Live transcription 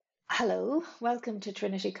Hello, welcome to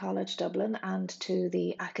Trinity College Dublin and to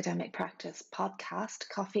the Academic Practice podcast,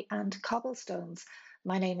 Coffee and Cobblestones.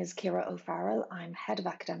 My name is Ciara O'Farrell. I'm Head of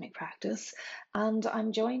Academic Practice, and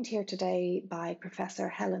I'm joined here today by Professor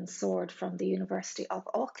Helen Sword from the University of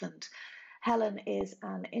Auckland. Helen is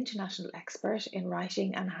an international expert in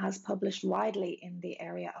writing and has published widely in the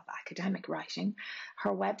area of academic writing. Her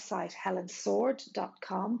website,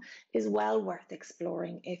 helensword.com, is well worth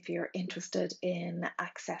exploring if you're interested in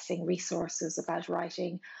accessing resources about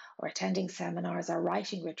writing or attending seminars or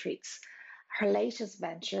writing retreats. Her latest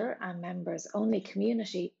venture, a members only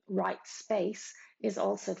community, Write Space, is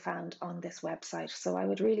also found on this website. So I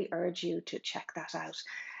would really urge you to check that out.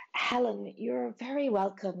 Helen, you're very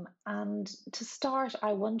welcome. And to start,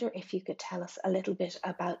 I wonder if you could tell us a little bit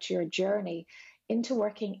about your journey into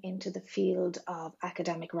working into the field of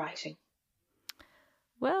academic writing.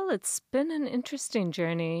 Well, it's been an interesting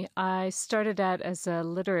journey. I started out as a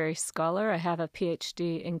literary scholar. I have a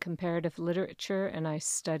PhD in comparative literature, and I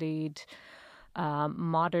studied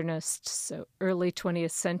modernist, so early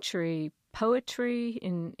 20th century poetry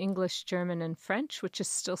in English, German, and French, which is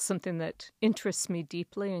still something that interests me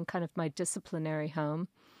deeply and kind of my disciplinary home.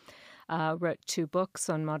 Wrote 2 books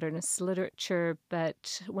on modernist literature,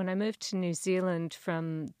 but when I moved to New Zealand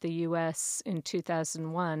from the US in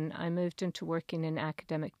 2001, I moved into working in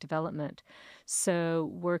academic development. So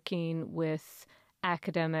working with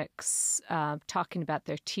academics, talking about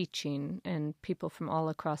their teaching and people from all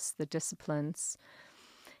across the disciplines.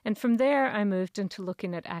 And from there, I moved into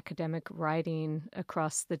looking at academic writing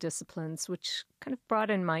across the disciplines, which kind of brought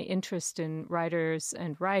in my interest in writers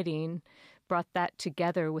and writing, brought that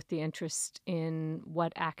together with the interest in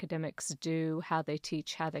what academics do, how they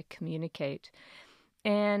teach, how they communicate.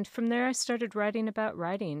 And from there, I started writing about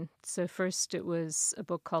writing. So first it was a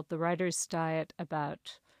book called The Writer's Diet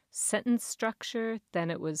about sentence structure. Then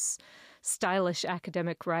it was Stylish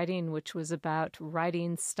Academic Writing, which was about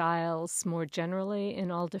writing styles more generally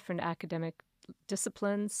in all different academic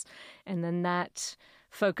disciplines. And then that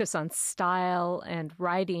focus on style and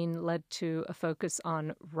writing led to a focus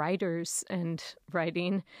on writers and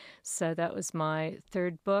writing. So that was my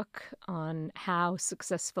 3rd book on how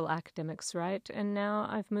successful academics write. And now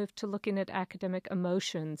I've moved to looking at academic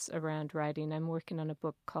emotions around writing. I'm working on a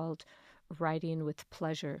book called Writing with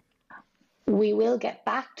Pleasure. We will get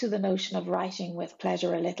back to the notion of writing with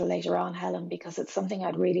pleasure a little later on, Helen, because it's something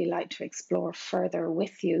I'd really like to explore further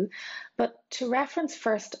with you. But to reference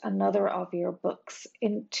first another of your books,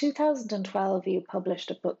 in 2012 you published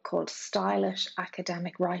a book called Stylish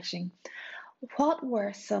Academic Writing. What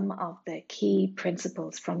were some of the key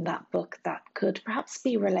principles from that book that could perhaps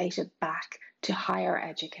be related back to higher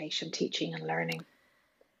education teaching and learning?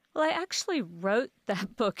 Well, I actually wrote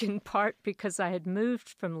that book in part because I had moved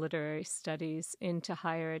from literary studies into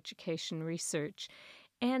higher education research.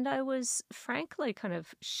 And I was frankly kind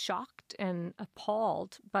of shocked and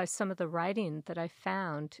appalled by some of the writing that I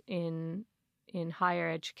found in higher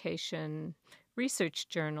education research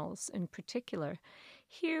journals in particular.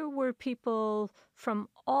 Here were people from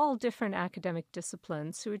all different academic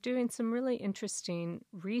disciplines who were doing some really interesting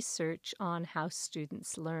research on how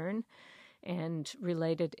students learn and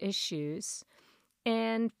related issues.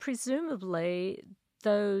 And presumably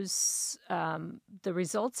those the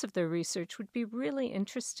results of their research would be really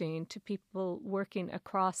interesting to people working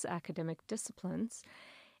across academic disciplines.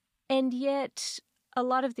 And yet a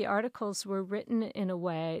lot of the articles were written in a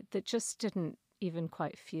way that just didn't even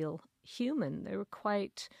quite feel human. They were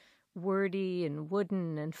quite wordy and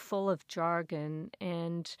wooden and full of jargon.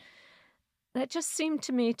 And that just seemed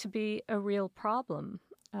to me to be a real problem.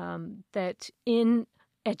 That in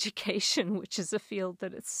education, which is a field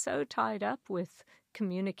that is so tied up with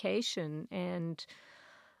communication and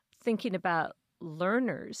thinking about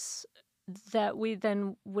learners, that we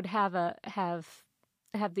then would have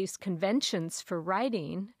these conventions for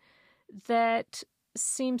writing that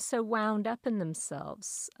seem so wound up in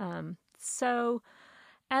themselves. So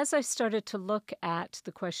as I started to look at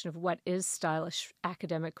the question of what is stylish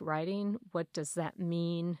academic writing, what does that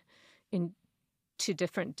mean to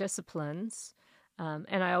different disciplines.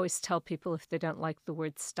 And I always tell people if they don't like the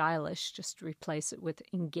word stylish, just replace it with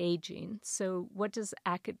engaging. So what does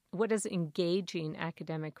engaging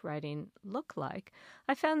academic writing look like?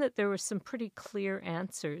 I found that there were some pretty clear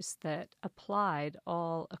answers that applied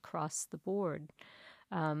all across the board.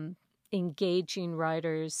 Engaging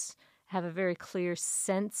writers have a very clear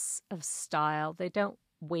sense of style. They don't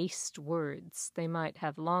waste words. They might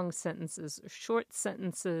have long sentences or short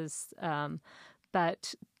sentences,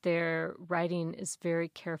 but their writing is very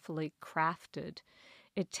carefully crafted.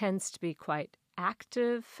 It tends to be quite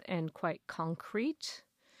active and quite concrete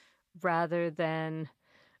rather than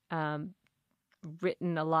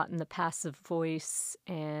written a lot in the passive voice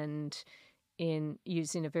and in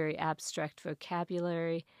using a very abstract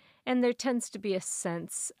vocabulary. And there tends to be a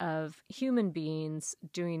sense of human beings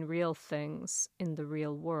doing real things in the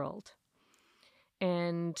real world.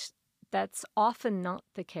 And that's often not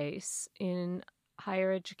the case in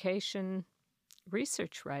higher education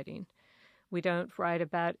research writing. We don't write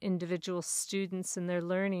about individual students and their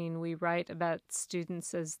learning. We write about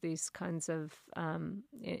students as these kinds of,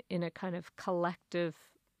 in a kind of collective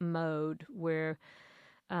mode where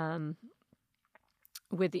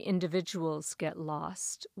the individuals get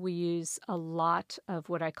lost. We use a lot of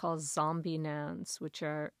what I call zombie nouns, which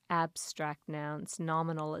are abstract nouns,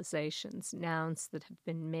 nominalizations, nouns that have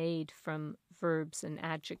been made from verbs and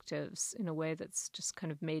adjectives in a way that's just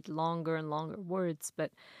kind of made longer and longer words,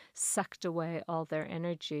 but sucked away all their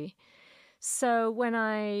energy. So when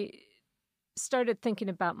I started thinking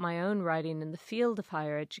about my own writing in the field of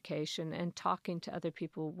higher education and talking to other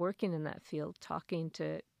people working in that field, talking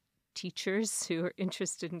to teachers who are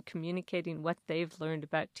interested in communicating what they've learned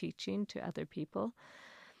about teaching to other people,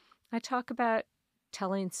 I talk about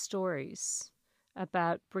telling stories,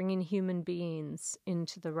 about bringing human beings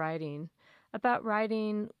into the writing, about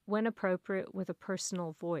writing when appropriate with a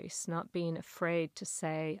personal voice, not being afraid to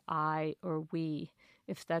say I or we,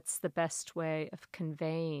 if that's the best way of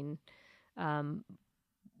conveying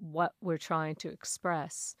what we're trying to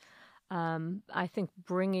express. I think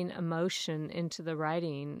bringing emotion into the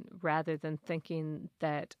writing rather than thinking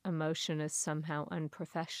that emotion is somehow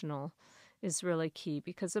unprofessional is really key,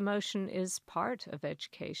 because emotion is part of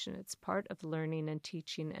education. It's part of learning and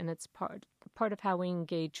teaching, and it's part of how we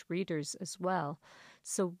engage readers as well.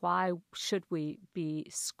 So why should we be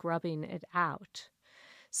scrubbing it out?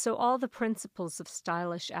 So all the principles of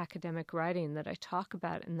stylish academic writing that I talk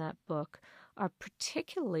about in that book are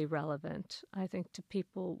particularly relevant, I think, to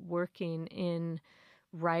people working in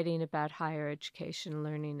writing about higher education,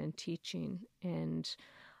 learning, and teaching. And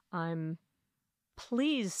I'm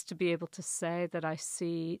pleased to be able to say that I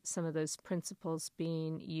see some of those principles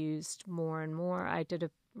being used more and more. I did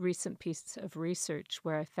a recent piece of research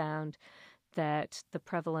where I found that the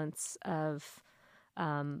prevalence of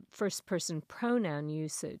first-person pronoun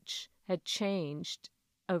usage had changed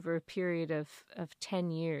over a period of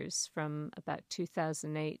 10 years, from about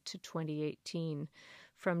 2008 to 2018,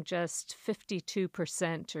 from just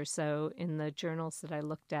 52% or so in the journals that I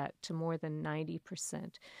looked at to more than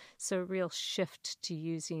 90%. So a real shift to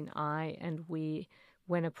using I and we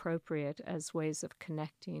when appropriate as ways of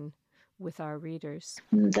connecting with our readers.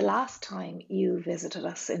 The last time you visited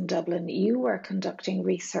us in Dublin, you were conducting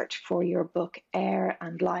research for your book, Air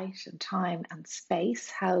and Light and Time and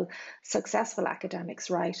Space, How Successful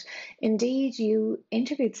Academics Write. Indeed, you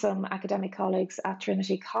interviewed some academic colleagues at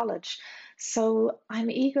Trinity College. So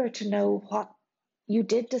I'm eager to know what you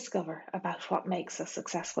did discover about what makes a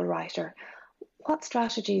successful writer. What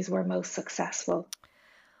strategies were most successful?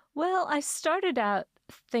 Well, I started out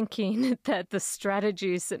thinking that the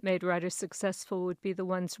strategies that made writers successful would be the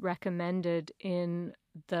ones recommended in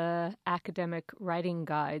the academic writing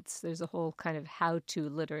guides. There's a whole kind of how-to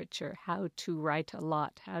literature, how to write a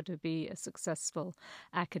lot, how to be a successful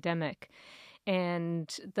academic.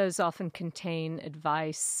 And those often contain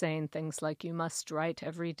advice saying things like you must write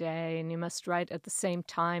every day, and you must write at the same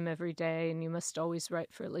time every day, and you must always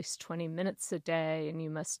write for at least 20 minutes a day, and you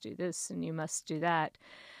must do this and you must do that.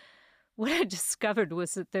 What I discovered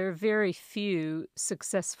was that there are very few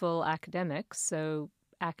successful academics, so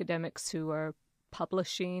academics who are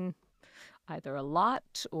publishing either a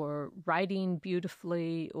lot or writing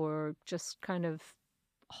beautifully or just kind of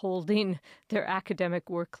holding their academic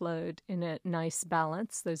workload in a nice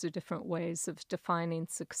balance. Those are different ways of defining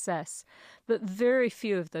success. But very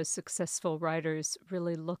few of those successful writers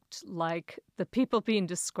really looked like the people being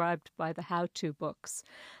described by the how-to books.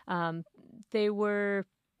 They were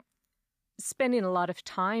spending a lot of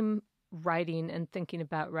time writing and thinking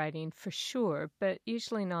about writing for sure, but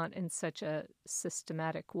usually not in such a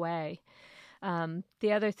systematic way.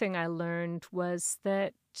 The other thing I learned was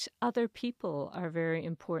that other people are very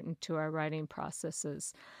important to our writing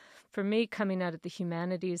processes. For me, coming out of the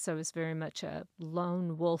humanities, I was very much a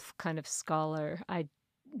lone wolf kind of scholar. I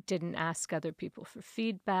didn't ask other people for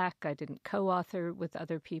feedback. I didn't co-author with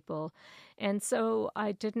other people. And so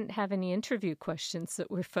I didn't have any interview questions that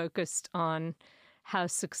were focused on how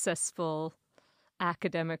successful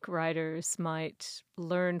academic writers might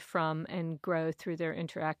learn from and grow through their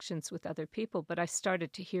interactions with other people. But I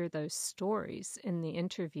started to hear those stories in the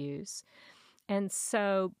interviews. And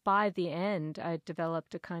so by the end, I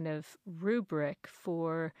developed a kind of rubric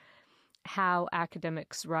for how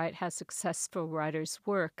academics write, how successful writers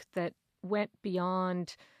work, that went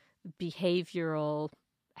beyond behavioral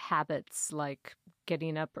habits like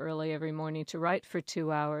getting up early every morning to write for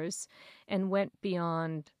 2 hours, and went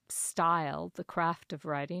beyond style, the craft of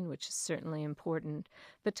writing, which is certainly important,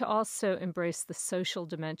 but to also embrace the social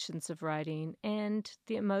dimensions of writing and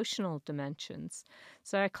the emotional dimensions.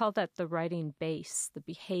 So I call that the writing base, the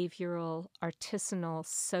behavioral, artisanal,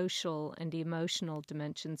 social, and emotional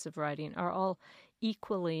dimensions of writing are all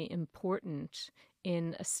equally important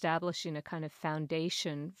in establishing a kind of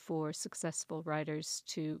foundation for successful writers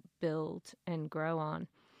to build and grow on.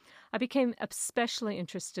 I became especially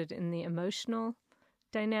interested in the emotional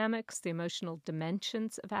dynamics, the emotional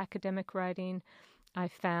dimensions of academic writing. I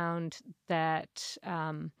found that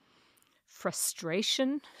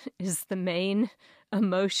frustration is the main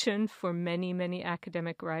emotion for many, many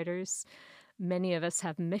academic writers. Many of us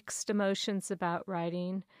have mixed emotions about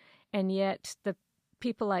writing, and yet the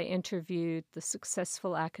people I interviewed, the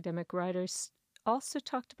successful academic writers, also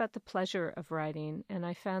talked about the pleasure of writing. And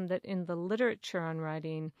I found that in the literature on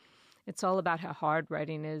writing, it's all about how hard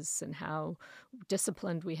writing is and how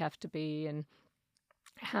disciplined we have to be and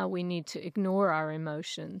how we need to ignore our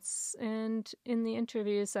emotions. And in the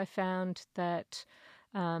interviews, I found that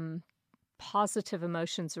positive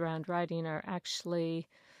emotions around writing are actually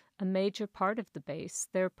a major part of the base.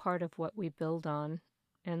 They're part of what we build on.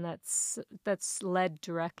 And that's led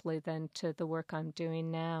directly then to the work I'm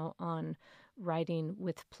doing now on writing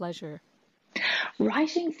with pleasure.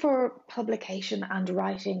 Writing for publication and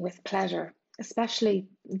writing with pleasure, especially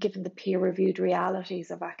given the peer-reviewed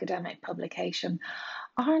realities of academic publication,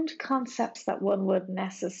 aren't concepts that one would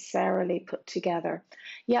necessarily put together.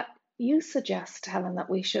 Yet you suggest, Helen,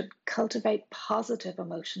 that we should cultivate positive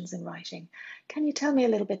emotions in writing. Can you tell me a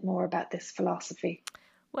little bit more about this philosophy?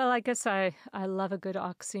 Well, I guess I love a good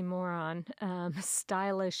oxymoron.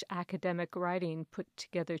 Stylish academic writing, put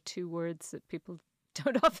together two words that people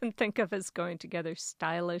don't often think of as going together,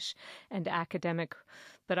 stylish and academic.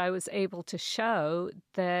 But I was able to show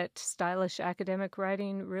that stylish academic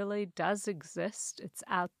writing really does exist. It's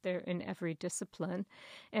out there in every discipline.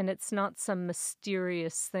 And it's not some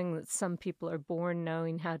mysterious thing that some people are born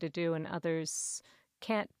knowing how to do and others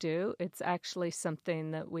can't do. It's actually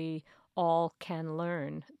something that we all can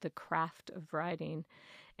learn, the craft of writing.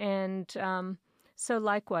 And so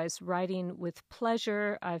likewise, writing with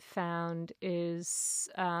pleasure, I've found is,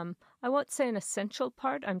 I won't say an essential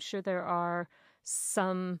part. I'm sure there are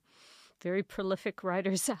some very prolific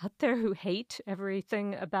writers out there who hate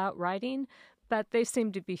everything about writing, but they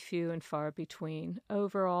seem to be few and far between.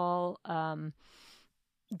 Overall,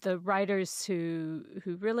 the writers who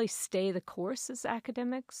really stay the course as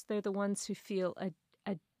academics, they're the ones who feel a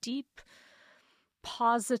deep,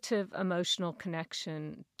 positive emotional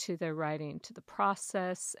connection to their writing, to the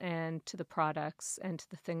process and to the products and to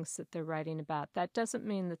the things that they're writing about. That doesn't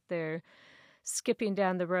mean that they're skipping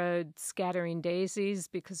down the road, scattering daisies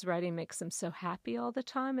because writing makes them so happy all the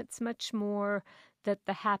time. It's much more that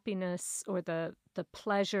the happiness or the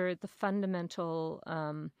pleasure, the fundamental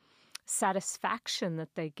satisfaction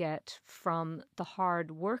that they get from the hard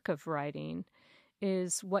work of writing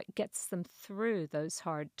is what gets them through those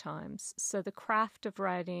hard times. So the craft of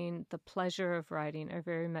writing, the pleasure of writing are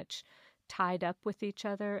very much tied up with each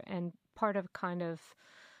other and part of kind of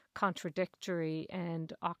contradictory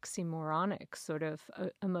and oxymoronic sort of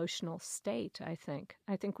emotional state, I think.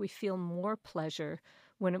 I think we feel more pleasure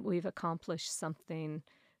when we've accomplished something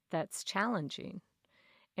that's challenging.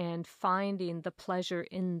 And finding the pleasure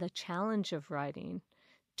in the challenge of writing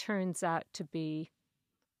turns out to be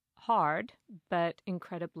hard, but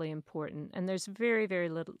incredibly important. And there's very, very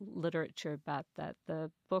little literature about that.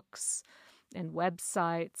 The books and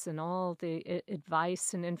websites and all the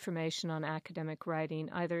advice and information on academic writing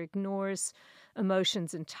either ignores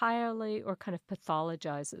emotions entirely or kind of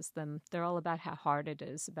pathologizes them. They're all about how hard it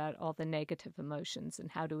is, about all the negative emotions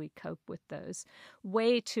and how do we cope with those.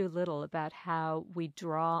 Way too little about how we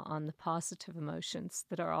draw on the positive emotions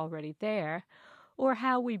that are already there, or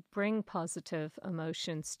how we bring positive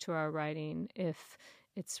emotions to our writing if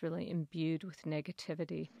it's really imbued with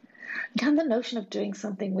negativity. Can the notion of doing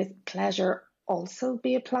something with pleasure also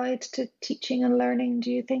be applied to teaching and learning,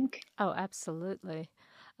 do you think? Oh, absolutely.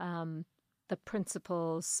 The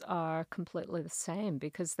principles are completely the same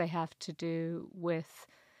because they have to do with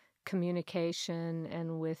communication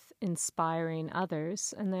and with inspiring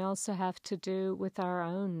others. And they also have to do with our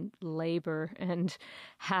own labor and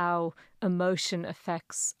how emotion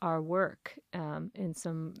affects our work in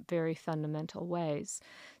some very fundamental ways.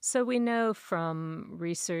 So we know from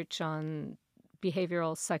research on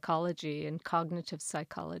behavioral psychology and cognitive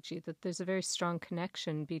psychology, that there's a very strong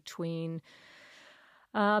connection between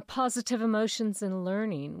positive emotions and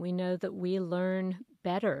learning. We know that we learn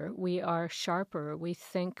better, we are sharper, we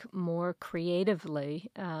think more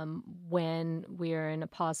creatively when we are in a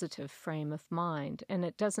positive frame of mind. And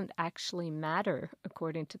it doesn't actually matter,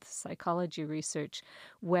 according to the psychology research,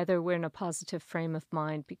 whether we're in a positive frame of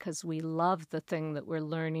mind because we love the thing that we're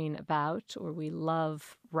learning about or we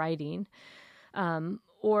love writing,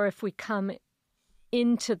 or if we come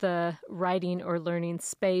into the writing or learning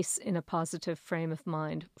space in a positive frame of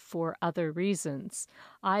mind for other reasons.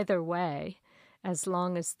 Either way, as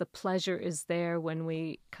long as the pleasure is there when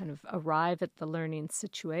we kind of arrive at the learning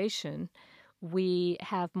situation, we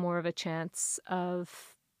have more of a chance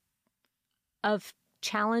of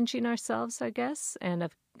challenging ourselves, I guess, and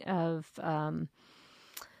of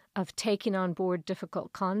taking on board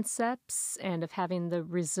difficult concepts and of having the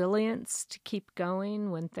resilience to keep going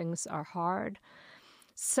when things are hard.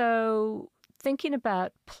 So thinking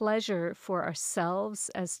about pleasure for ourselves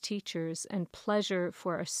as teachers and pleasure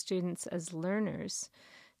for our students as learners,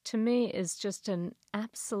 to me, is just an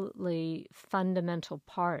absolutely fundamental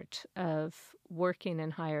part of working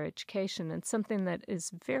in higher education and something that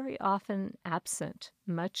is very often absent,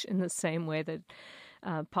 much in the same way that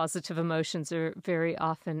positive emotions are very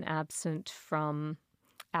often absent from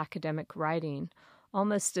academic writing.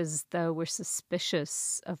 Almost as though we're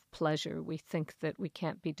suspicious of pleasure. We think that we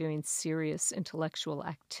can't be doing serious intellectual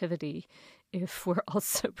activity if we're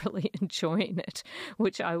also really enjoying it,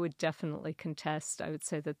 which I would definitely contest. I would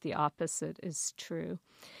say that the opposite is true.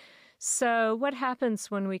 So what happens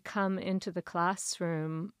when we come into the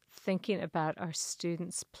classroom thinking about our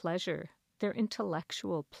students' pleasure, their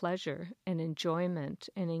intellectual pleasure and enjoyment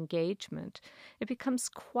and engagement? It becomes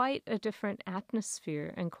quite a different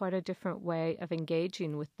atmosphere and quite a different way of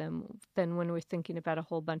engaging with them than when we're thinking about a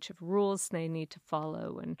whole bunch of rules they need to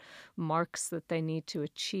follow and marks that they need to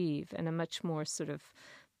achieve, and a much more sort of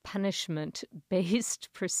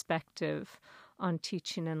punishment-based perspective on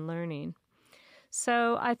teaching and learning.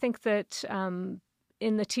 So I think that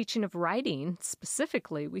in the teaching of writing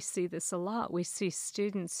specifically, we see this a lot. We see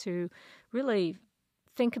students who really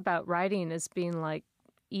think about writing as being like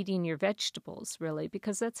eating your vegetables, really,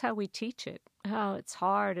 because that's how we teach it. Oh, it's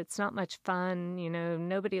hard. It's not much fun. You know,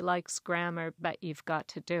 nobody likes grammar, but you've got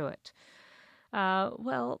to do it.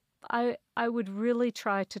 Well, I would really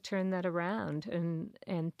try to turn that around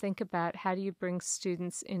and think about how do you bring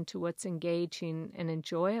students into what's engaging and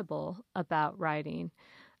enjoyable about writing.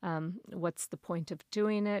 What's the point of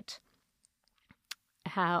doing it?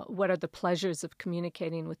 What are the pleasures of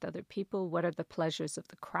communicating with other people? What are the pleasures of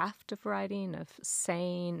the craft of writing, of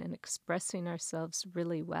saying and expressing ourselves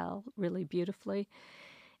really well, really beautifully?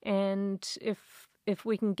 And if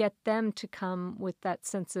we can get them to come with that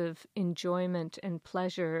sense of enjoyment and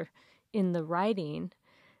pleasure in the writing,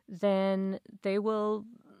 then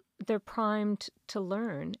they're primed to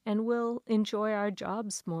learn and will enjoy our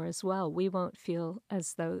jobs more as well. We won't feel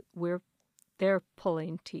as though they're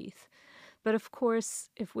pulling teeth. But of course,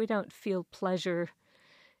 if we don't feel pleasure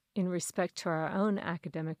in respect to our own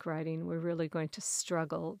academic writing, we're really going to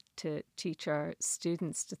struggle to teach our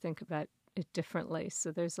students to think about it differently.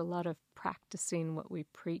 So there's a lot of practicing what we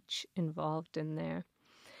preach involved in there.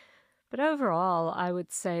 But overall, I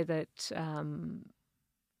would say that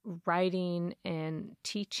writing and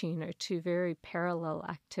teaching are two very parallel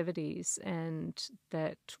activities, and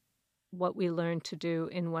that what we learn to do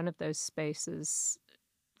in one of those spaces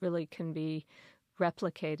really can be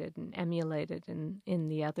replicated and emulated in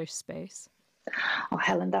the other space. Oh,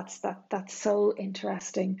 Helen, that's so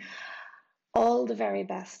interesting. All the very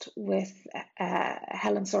best with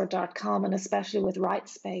HelenSword.com and especially with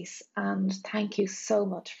WriteSpace. And thank you so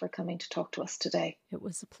much for coming to talk to us today. It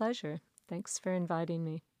was a pleasure. Thanks for inviting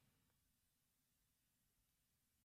me.